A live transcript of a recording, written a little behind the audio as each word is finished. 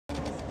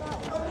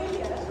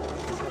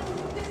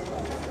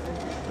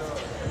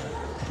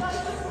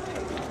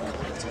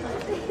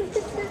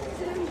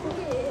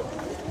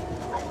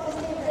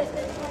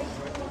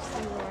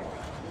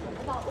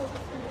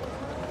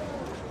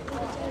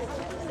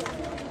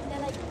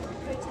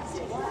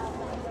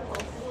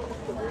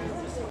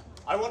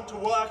I want to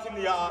work in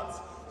the arts,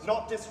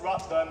 not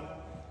disrupt them.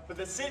 But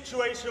the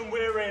situation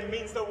we're in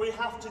means that we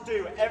have to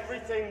do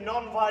everything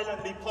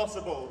non-violently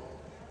possible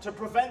to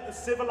prevent the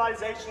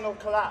civilizational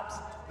collapse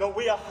that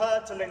we are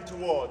hurtling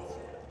towards.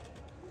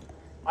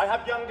 I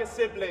have younger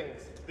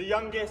siblings, the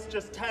youngest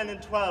just 10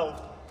 and 12,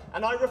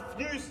 and I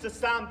refuse to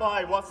stand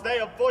by whilst they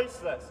are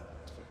voiceless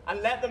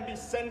and let them be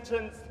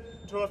sentenced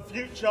to a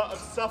future of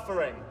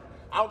suffering.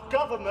 Our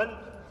government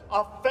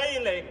are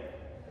failing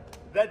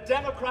their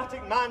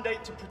democratic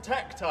mandate to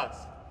protect us.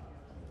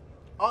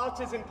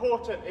 Art is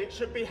important. It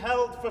should be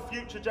held for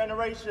future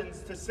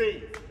generations to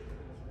see.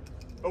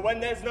 But when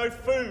there's no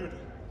food,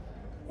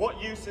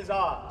 what use is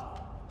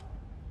art?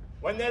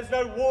 When there's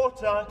no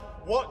water,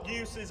 what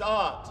use is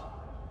art?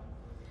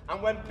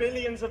 And when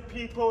billions of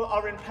people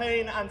are in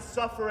pain and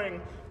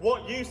suffering,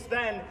 what use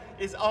then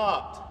is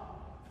art?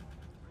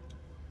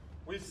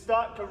 We've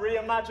stuck a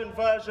reimagined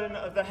version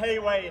of the Hay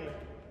Wain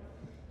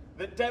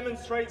that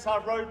demonstrates our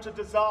road to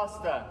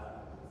disaster.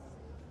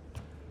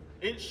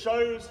 It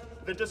shows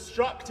the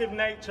destructive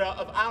nature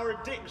of our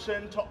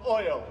addiction to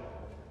oil.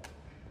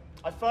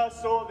 I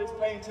first saw this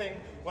painting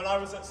when I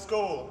was at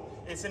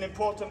school. It's an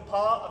important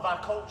part of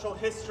our cultural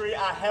history,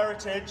 our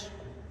heritage,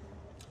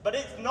 but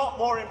it's not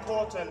more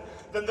important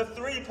than the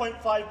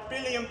 3.5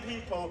 billion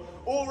people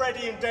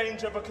already in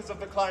danger because of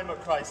the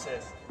climate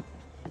crisis.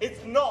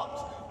 It's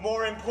not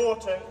more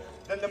important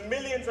than the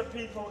millions of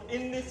people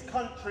in this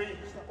country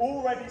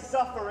already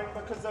suffering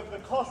because of the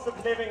cost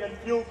of living and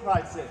fuel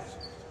prices.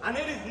 And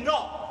it is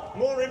not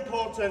more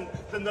important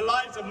than the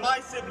lives of my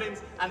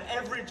siblings and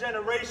every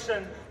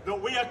generation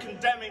that we are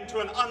condemning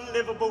to an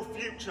unlivable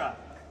future.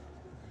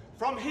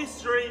 From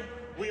history,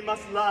 we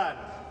must learn.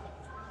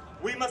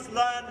 We must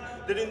learn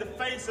that in the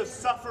face of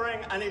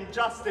suffering and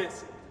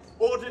injustice,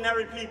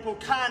 ordinary people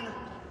can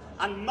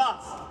and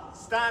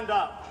must stand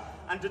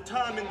up and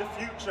determine the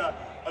future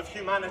of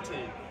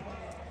humanity.